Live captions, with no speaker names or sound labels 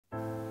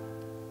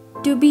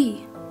To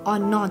be or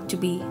not to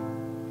be?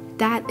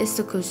 That is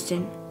the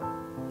question.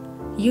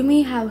 You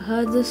may have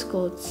heard this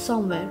quote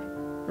somewhere,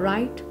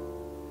 right?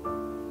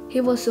 He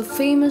was a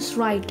famous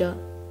writer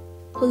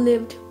who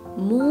lived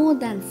more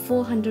than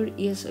 400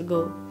 years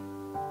ago.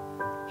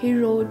 He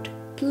wrote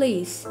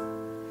plays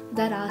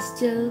that are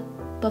still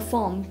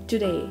performed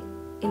today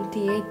in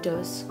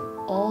theaters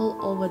all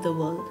over the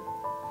world.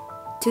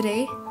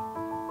 Today,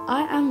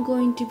 I am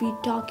going to be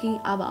talking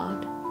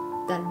about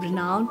that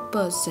renowned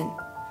person,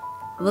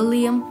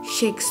 William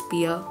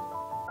Shakespeare.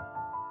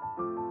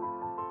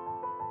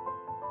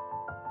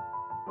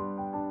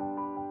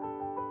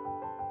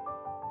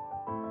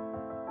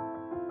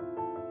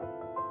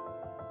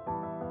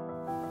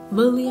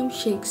 William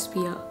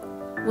Shakespeare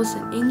was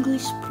an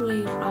English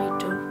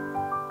playwright,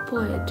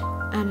 poet,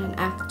 and an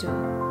actor.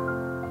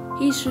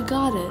 He is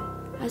regarded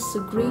as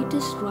the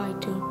greatest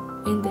writer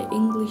in the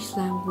English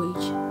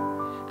language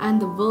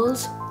and the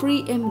world's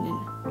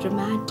preeminent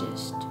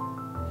dramatist.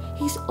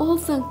 He is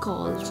often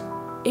called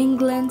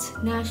England's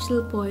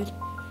national poet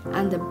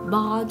and the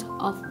Bard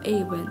of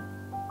Avon.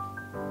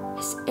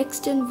 His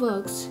extant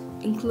works,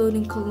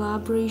 including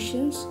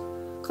collaborations,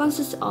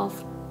 consist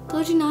of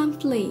 39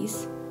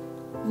 plays,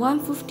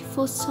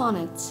 154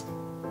 sonnets,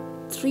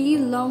 3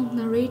 long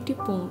narrative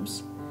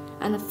poems,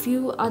 and a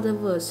few other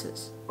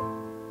verses.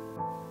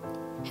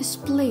 His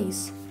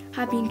plays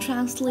have been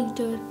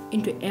translated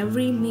into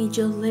every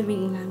major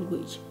living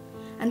language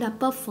and are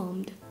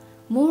performed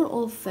more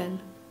often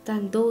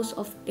than those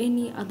of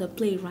any other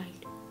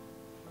playwright.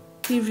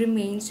 He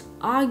remains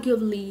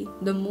arguably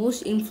the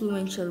most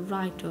influential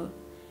writer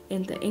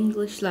in the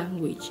English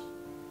language,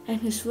 and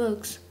his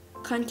works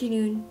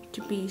continue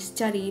to be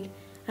studied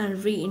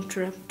and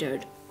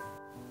reinterpreted.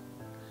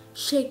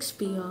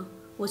 Shakespeare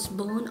was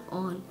born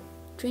on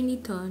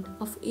 23rd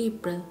of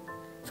April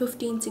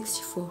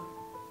 1564.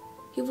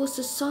 He was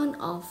the son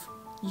of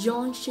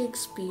John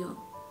Shakespeare,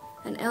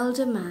 an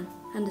elder man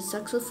and a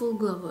successful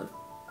glover,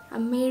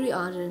 and Mary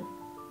Arden,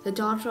 the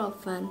daughter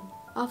of an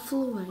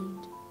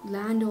affluent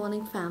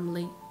landowning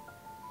family.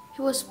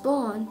 He was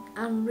born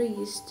and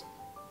raised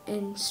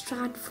in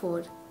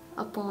Stratford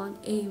upon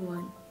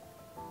Avon.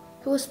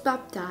 He was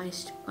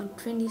baptized on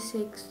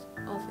 26th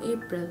of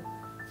April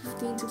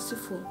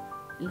 1564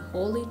 in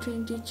Holy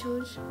Trinity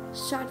Church,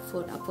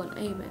 Stratford upon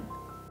Avon.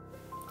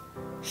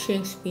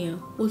 Shakespeare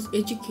was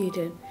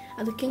educated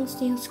at the King's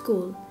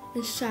School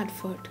in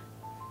Stratford,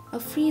 a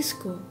free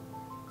school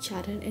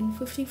chartered in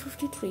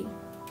 1553,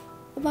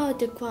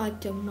 about a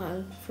quarter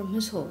mile from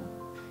his home.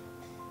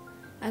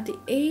 At the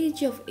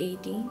age of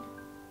 18,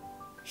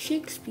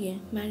 Shakespeare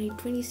married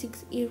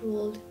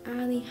 26-year-old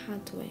Anne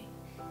Hathaway,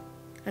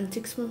 and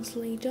 6 months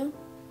later,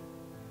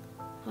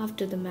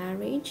 after the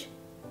marriage,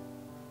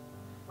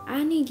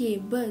 Annie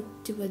gave birth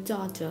to a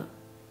daughter,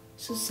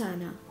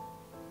 Susanna.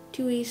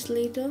 2 years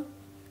later,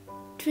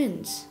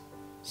 twins,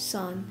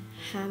 son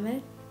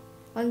Hamlet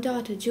and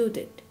daughter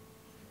Judith,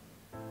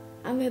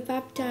 and were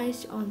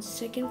baptized on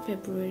 2nd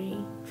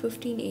February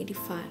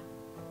 1585.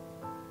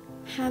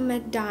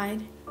 Hamlet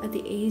died at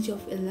the age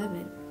of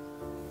 11.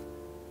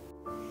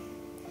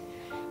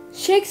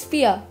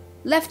 Shakespeare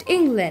left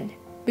England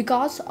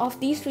because of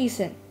these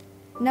reasons.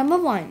 Number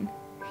 1.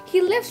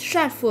 He left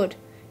Stratford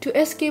to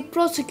escape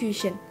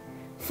prosecution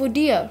for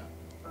deer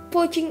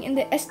poaching in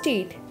the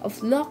estate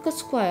of Locker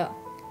Squire,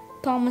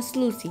 Thomas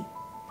Lucy.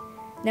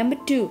 Number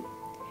 2.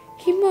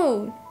 He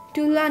moved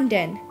to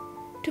London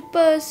to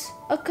pursue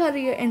a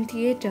career in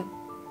theatre.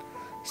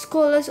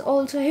 Scholars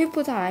also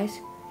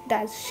hypothesize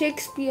that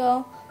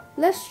Shakespeare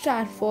left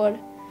Stratford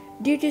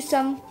due to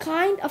some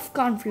kind of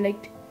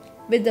conflict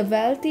with the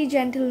wealthy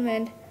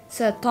gentleman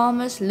Sir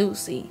Thomas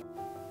Lucy.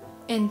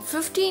 In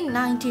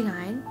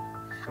 1599,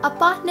 a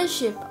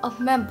partnership of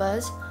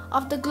members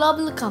of the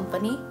Global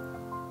Company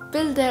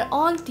built their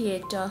own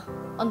theatre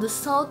on the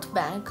south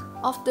bank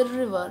of the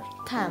river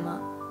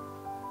Thames,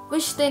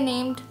 which they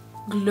named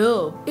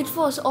Globe. It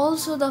was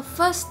also the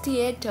first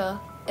theatre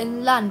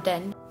in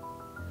London.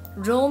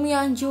 Romeo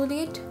and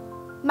Juliet,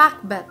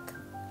 Macbeth,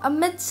 A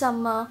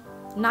Midsummer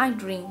Night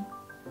Dream,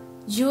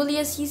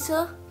 Julius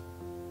Caesar,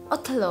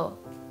 Othello,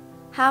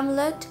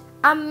 Hamlet,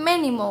 and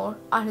many more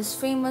are his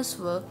famous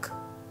work.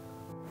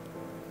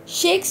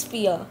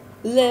 Shakespeare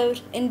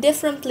lived in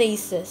different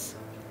places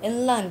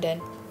in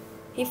London.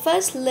 He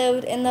first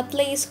lived in a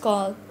place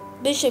called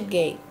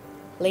Bishopsgate.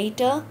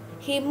 Later,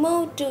 he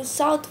moved to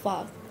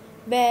Southwark,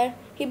 where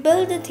he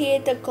built a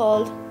theatre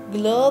called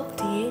Globe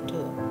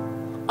Theatre.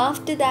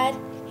 After that,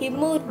 he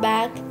moved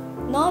back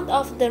north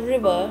of the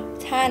river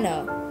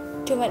Thames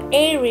to an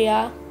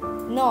area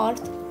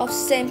north of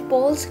St.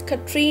 Paul's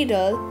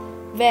Cathedral,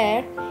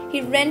 where he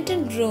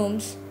rented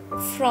rooms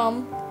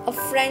from a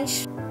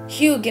French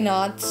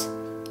Huguenot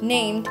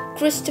named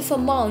Christopher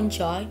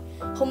Mountjoy,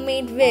 who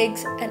made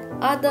wigs and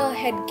other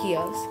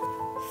headgears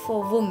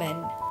for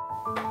women.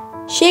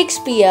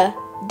 Shakespeare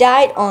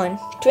died on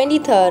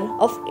 23rd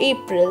of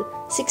April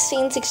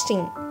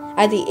 1616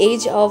 at the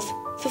age of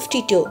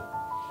 52.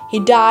 He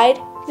died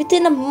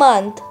within a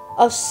month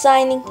of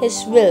signing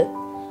his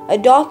will, a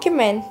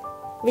document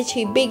which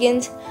he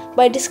begins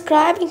by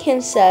describing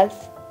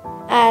himself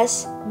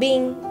as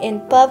being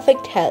in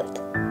perfect health.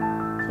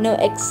 No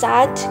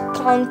exact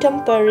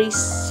contemporary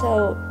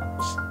source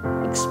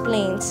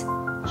explains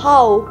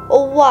how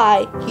or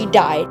why he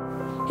died.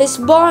 His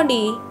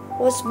body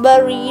was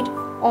buried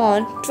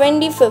on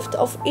 25th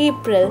of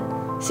April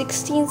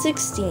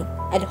 1616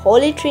 at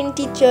Holy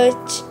Trinity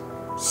Church,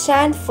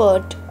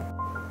 Stanford.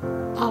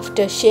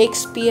 After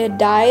Shakespeare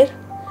died,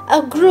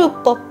 a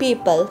group of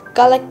people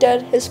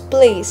collected his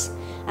plays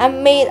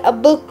and made a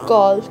book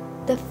called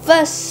The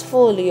First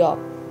Folio.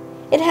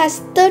 It has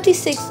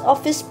 36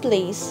 of his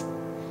plays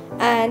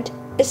and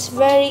is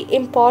very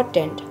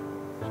important.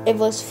 It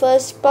was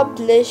first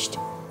published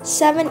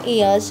 7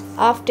 years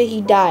after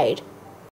he died.